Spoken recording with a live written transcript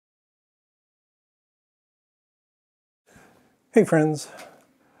Hey friends,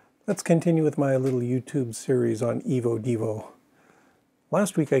 let's continue with my little YouTube series on EvoDevo.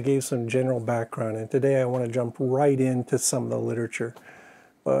 Last week I gave some general background, and today I want to jump right into some of the literature.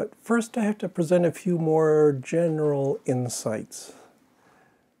 But first I have to present a few more general insights.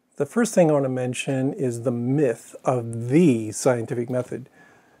 The first thing I want to mention is the myth of the scientific method.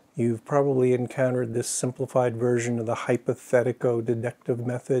 You've probably encountered this simplified version of the hypothetico-deductive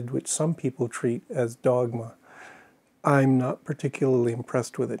method, which some people treat as dogma. I'm not particularly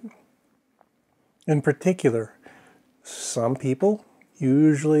impressed with it. In particular, some people,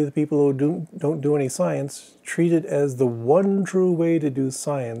 usually the people who don't do any science, treat it as the one true way to do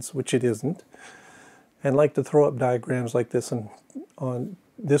science, which it isn't, and like to throw up diagrams like this on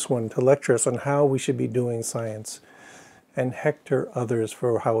this one to lecture us on how we should be doing science, and hector others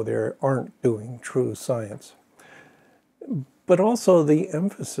for how they aren't doing true science. But also the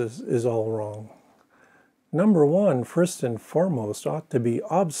emphasis is all wrong. Number one, first and foremost, ought to be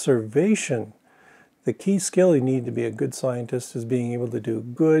observation. The key skill you need to be a good scientist is being able to do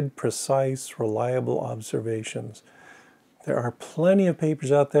good, precise, reliable observations. There are plenty of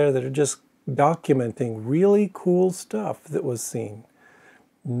papers out there that are just documenting really cool stuff that was seen.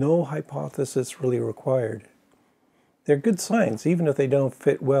 No hypothesis really required. They're good science, even if they don't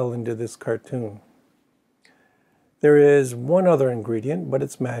fit well into this cartoon. There is one other ingredient, but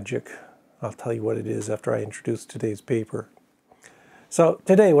it's magic. I'll tell you what it is after I introduce today's paper. So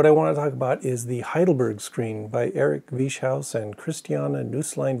today what I want to talk about is the Heidelberg Screen by Eric Wieschaus and Christiane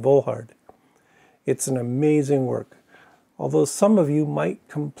Nüsslein-Volhard. It's an amazing work, although some of you might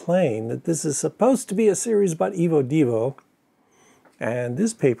complain that this is supposed to be a series about EvoDevo, and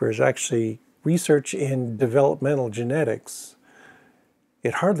this paper is actually research in developmental genetics.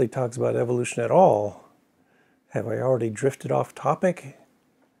 It hardly talks about evolution at all. Have I already drifted off topic?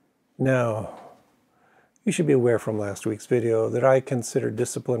 No. You should be aware from last week's video that I consider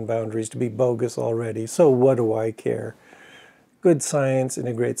discipline boundaries to be bogus already, so what do I care? Good science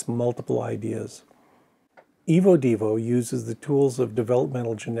integrates multiple ideas. EvoDevo uses the tools of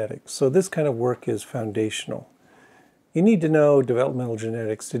developmental genetics, so this kind of work is foundational. You need to know developmental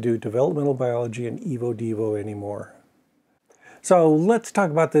genetics to do developmental biology and EvoDevo anymore. So let's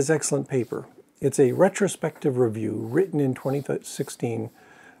talk about this excellent paper. It's a retrospective review written in 2016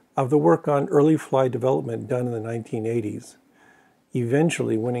 of the work on early fly development done in the 1980s,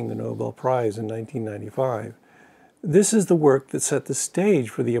 eventually winning the Nobel Prize in 1995. This is the work that set the stage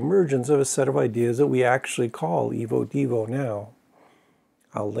for the emergence of a set of ideas that we actually call EvoDevo now.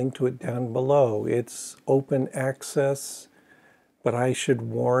 I'll link to it down below. It's open access, but I should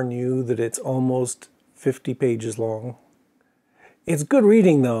warn you that it's almost 50 pages long. It's good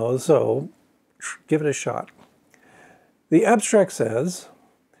reading though, so give it a shot. The abstract says,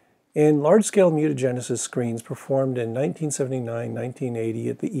 in large-scale mutagenesis screens performed in 1979-1980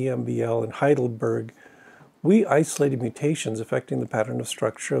 at the EMBL in Heidelberg, we isolated mutations affecting the pattern of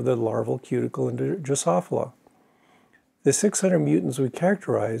structure of the larval cuticle in Drosophila. The 600 mutants we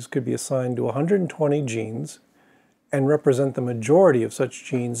characterized could be assigned to 120 genes and represent the majority of such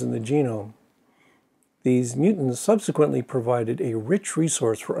genes in the genome. These mutants subsequently provided a rich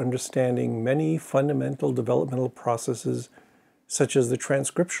resource for understanding many fundamental developmental processes such as the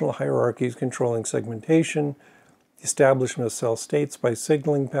transcriptional hierarchies controlling segmentation, the establishment of cell states by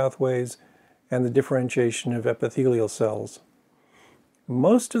signaling pathways, and the differentiation of epithelial cells.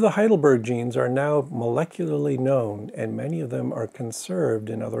 Most of the Heidelberg genes are now molecularly known, and many of them are conserved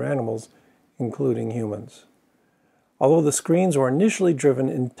in other animals, including humans. Although the screens were initially driven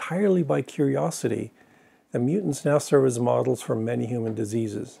entirely by curiosity, the mutants now serve as models for many human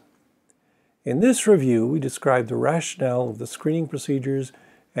diseases. In this review, we describe the rationale of the screening procedures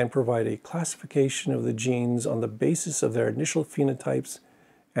and provide a classification of the genes on the basis of their initial phenotypes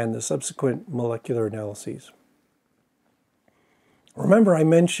and the subsequent molecular analyses. Remember, I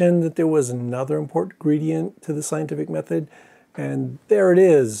mentioned that there was another important ingredient to the scientific method, and there it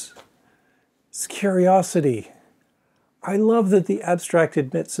is. It's curiosity. I love that the abstract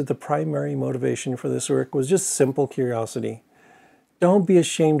admits that the primary motivation for this work was just simple curiosity. Don't be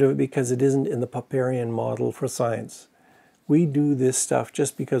ashamed of it because it isn't in the Popperian model for science. We do this stuff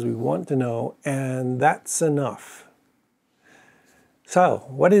just because we want to know, and that's enough. So,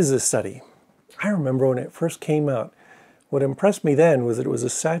 what is this study? I remember when it first came out, what impressed me then was that it was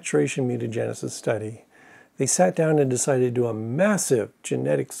a saturation mutagenesis study. They sat down and decided to do a massive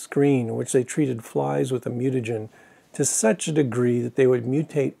genetic screen in which they treated flies with a mutagen to such a degree that they would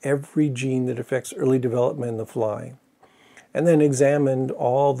mutate every gene that affects early development in the fly, and then examined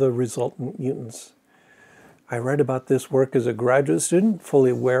all the resultant mutants. I read about this work as a graduate student,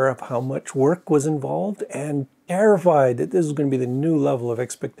 fully aware of how much work was involved, and terrified that this was going to be the new level of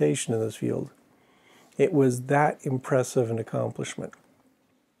expectation in this field. It was that impressive an accomplishment.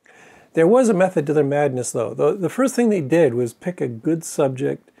 There was a method to their madness, though. The first thing they did was pick a good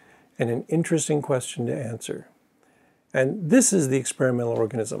subject and an interesting question to answer. And this is the experimental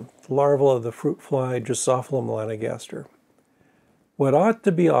organism, the larva of the fruit fly Drosophila melanogaster. What ought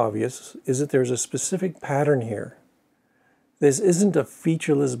to be obvious is that there's a specific pattern here. This isn't a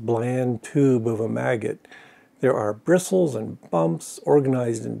featureless, bland tube of a maggot. There are bristles and bumps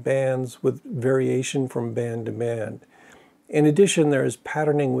organized in bands with variation from band to band. In addition, there is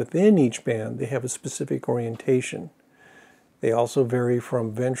patterning within each band. They have a specific orientation. They also vary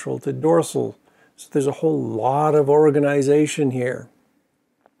from ventral to dorsal. So there's a whole lot of organization here.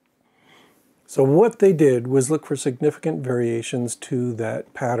 So what they did was look for significant variations to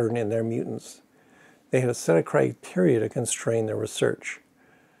that pattern in their mutants. They had a set of criteria to constrain their research.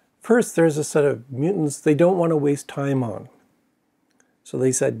 First, there's a set of mutants they don't want to waste time on. So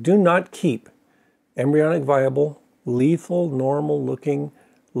they said, do not keep embryonic viable, lethal, normal-looking,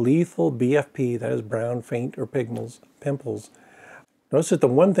 lethal BFP, that is brown, faint, or pimples. Notice that the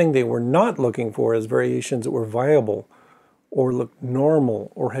one thing they were not looking for is variations that were viable, or looked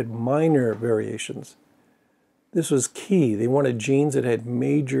normal, or had minor variations. This was key. They wanted genes that had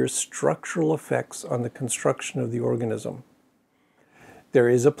major structural effects on the construction of the organism. There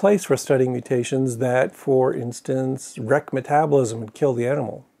is a place for studying mutations that, for instance, wreck metabolism and kill the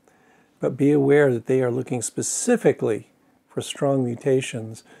animal. But be aware that they are looking specifically for strong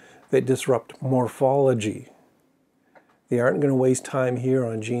mutations that disrupt morphology. They aren't going to waste time here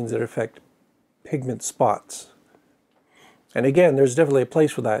on genes that affect pigment spots. And again, there's definitely a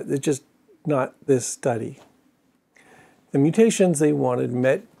place for that. It's just not this study. The mutations they wanted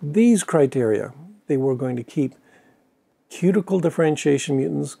met these criteria. They were going to keep cuticle differentiation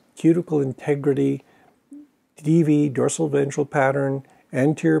mutants, cuticle integrity, DV, dorsal ventral pattern,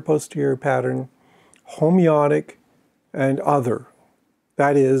 anterior-posterior pattern, homeotic, and other.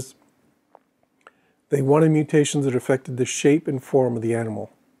 That is, they wanted mutations that affected the shape and form of the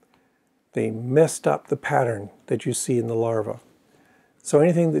animal. They messed up the pattern that you see in the larva. So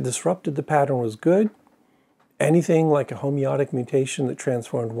anything that disrupted the pattern was good. Anything like a homeotic mutation that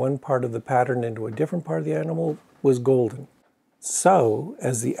transformed one part of the pattern into a different part of the animal was golden. So,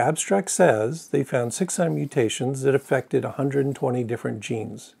 as the abstract says, they found 600 mutations that affected 120 different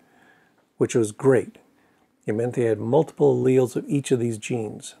genes, which was great. It meant they had multiple alleles of each of these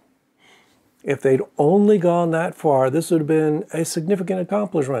genes. If they'd only gone that far, this would have been a significant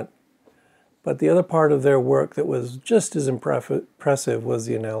accomplishment. But the other part of their work that was just as impressive was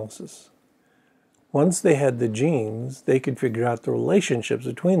the analysis. Once they had the genes, they could figure out the relationships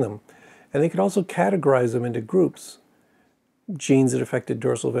between them, and they could also categorize them into groups. Genes that affected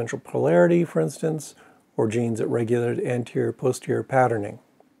dorsal ventral polarity, for instance, or genes that regulated anterior-posterior patterning.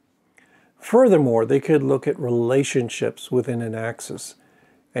 Furthermore, they could look at relationships within an axis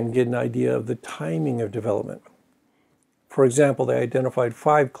and get an idea of the timing of development. For example, they identified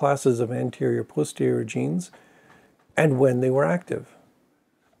 5 classes of anterior-posterior genes and when they were active.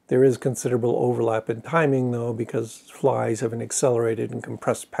 There is considerable overlap in timing, though, because flies have an accelerated and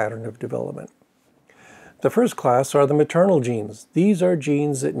compressed pattern of development. The first class are the maternal genes. These are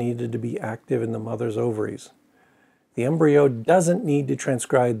genes that needed to be active in the mother's ovaries. The embryo doesn't need to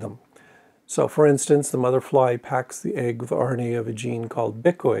transcribe them. So, for instance, the mother fly packs the egg with RNA of a gene called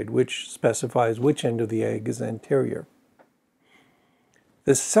bicoid, which specifies which end of the egg is anterior.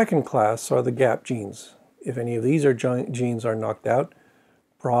 The second class are the gap genes. If any of these genes are knocked out,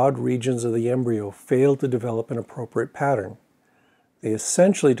 broad regions of the embryo fail to develop an appropriate pattern. They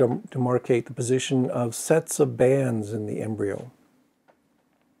essentially demarcate the position of sets of bands in the embryo.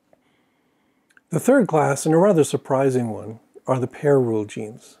 The third class, and a rather surprising one, are the pair rule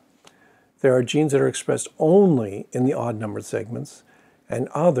genes. There are genes that are expressed only in the odd-numbered segments, and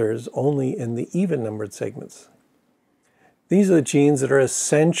others only in the even-numbered segments. These are the genes that are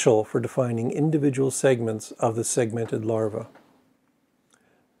essential for defining individual segments of the segmented larva.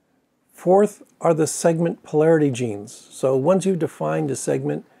 Fourth are the segment polarity genes. So once you've defined a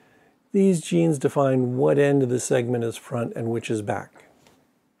segment, these genes define what end of the segment is front and which is back.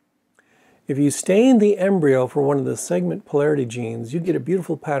 If you stain the embryo for one of the segment polarity genes, you get a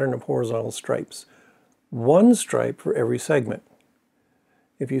beautiful pattern of horizontal stripes. One stripe for every segment.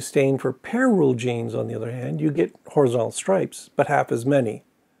 If you stain for pair rule genes, on the other hand, you get horizontal stripes, but half as many,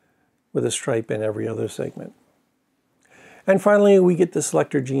 with a stripe in every other segment. And finally, we get the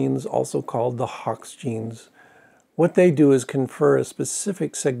selector genes, also called the Hox genes. What they do is confer a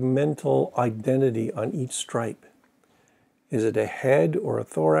specific segmental identity on each stripe. Is it a head or a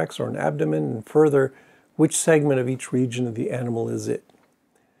thorax or an abdomen? And further, which segment of each region of the animal is it.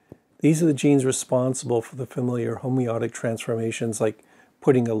 These are the genes responsible for the familiar homeotic transformations like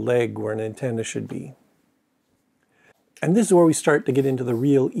putting a leg where an antenna should be. And this is where we start to get into the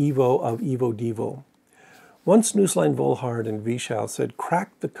real Evo of EvoDevo. Once Nüsslein-Volhard and Wieschaus had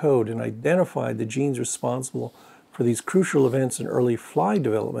cracked the code and identified the genes responsible for these crucial events in early fly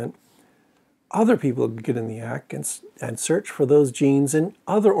development, other people could get in the act and search for those genes in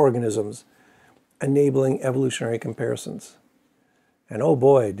other organisms, enabling evolutionary comparisons. And oh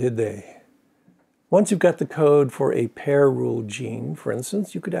boy, did they. Once you've got the code for a pair rule gene, for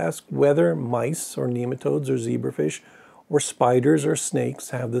instance, you could ask whether mice or nematodes or zebrafish or spiders or snakes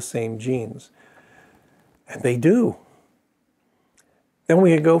have the same genes. And they do. Then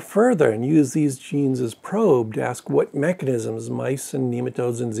we could go further and use these genes as probe to ask what mechanisms mice and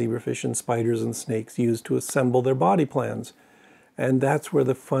nematodes and zebrafish and spiders and snakes use to assemble their body plans. And that's where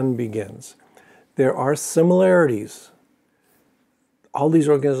the fun begins. There are similarities. All these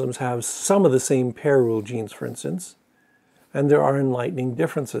organisms have some of the same pair rule genes, for instance, and there are enlightening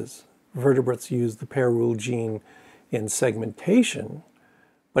differences. Vertebrates use the pair rule gene in segmentation,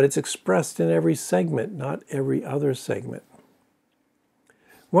 but it's expressed in every segment, not every other segment.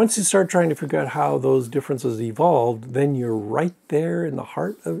 Once you start trying to figure out how those differences evolved, then you're right there in the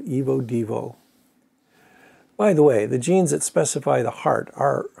heart of EvoDevo. By the way, the genes that specify the heart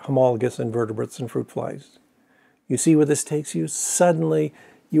are homologous in vertebrates and fruit flies. You see where this takes you? Suddenly,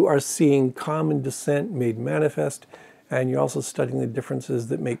 you are seeing common descent made manifest, and you're also studying the differences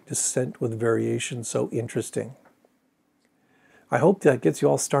that make descent with variation so interesting. I hope that gets you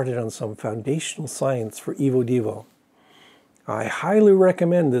all started on some foundational science for EvoDevo. I highly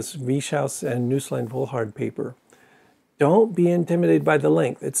recommend this Wieschaus and Nüsslein-Volhard paper. Don't be intimidated by the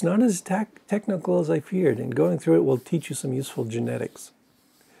length. It's not as technical as I feared, and going through it will teach you some useful genetics.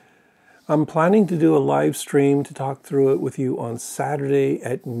 I'm planning to do a live stream to talk through it with you on Saturday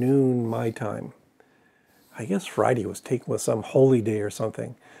at noon my time. I guess Friday was taken with some holy day or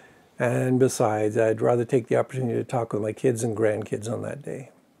something. And besides, I'd rather take the opportunity to talk with my kids and grandkids on that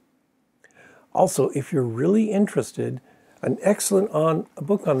day. Also, if you're really interested, an excellent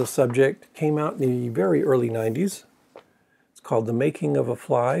book on the subject came out in the very early 90s. It's called The Making of a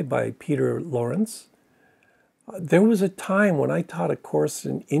Fly by Peter Lawrence. There was a time when I taught a course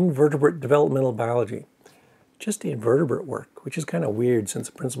in invertebrate developmental biology, just invertebrate work, which is kind of weird since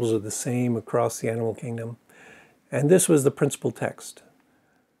the principles are the same across the animal kingdom. And this was the principal text.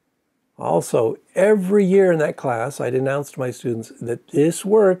 Also, every year in that class, I'd announce to my students that this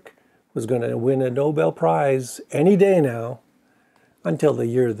work was going to win a Nobel Prize any day now, until the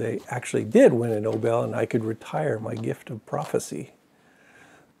year they actually did win a Nobel and I could retire my gift of prophecy.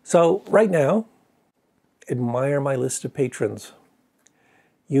 So right now, admire my list of patrons.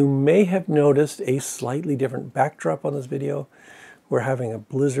 You may have noticed a slightly different backdrop on this video. We're having a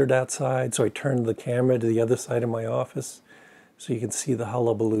blizzard outside, so I turned the camera to the other side of my office so you can see the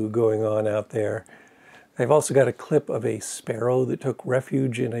hullabaloo going on out there. I've also got a clip of a sparrow that took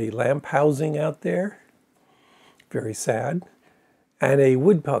refuge in a lamp housing out there. Very sad. And a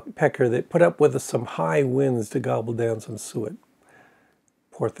woodpecker that put up with some high winds to gobble down some suet.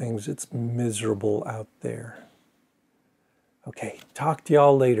 Poor things, it's miserable out there. Okay, talk to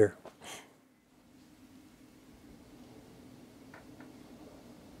y'all later.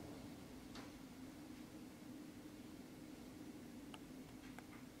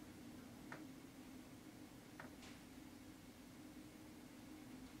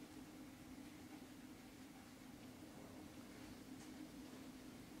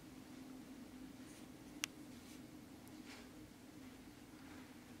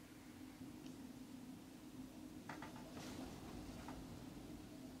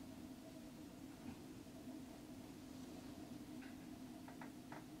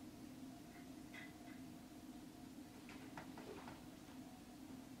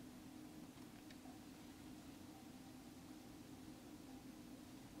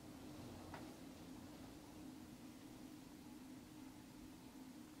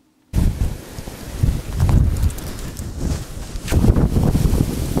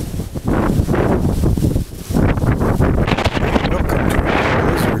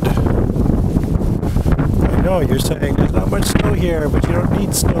 You're saying there's not much snow here, but you don't need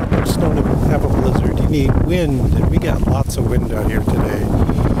much snow to have a blizzard. You need wind, and we got lots of wind out here today.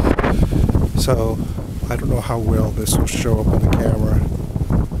 So I don't know how well this will show up on the camera.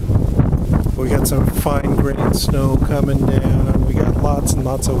 We got some fine grained snow coming down. We got lots and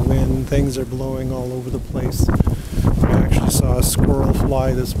lots of wind. Things are blowing all over the place. We actually saw a squirrel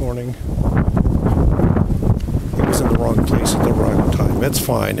fly this morning. It was in the wrong place at the wrong time. It's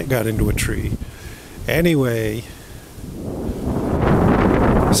fine. It got into a tree. Anyway,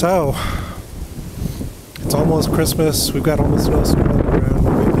 so it's almost Christmas. We've got almost no snow on the ground,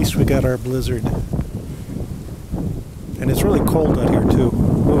 but at least we got our blizzard. And it's really cold out here too.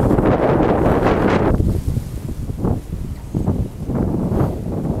 Whoa.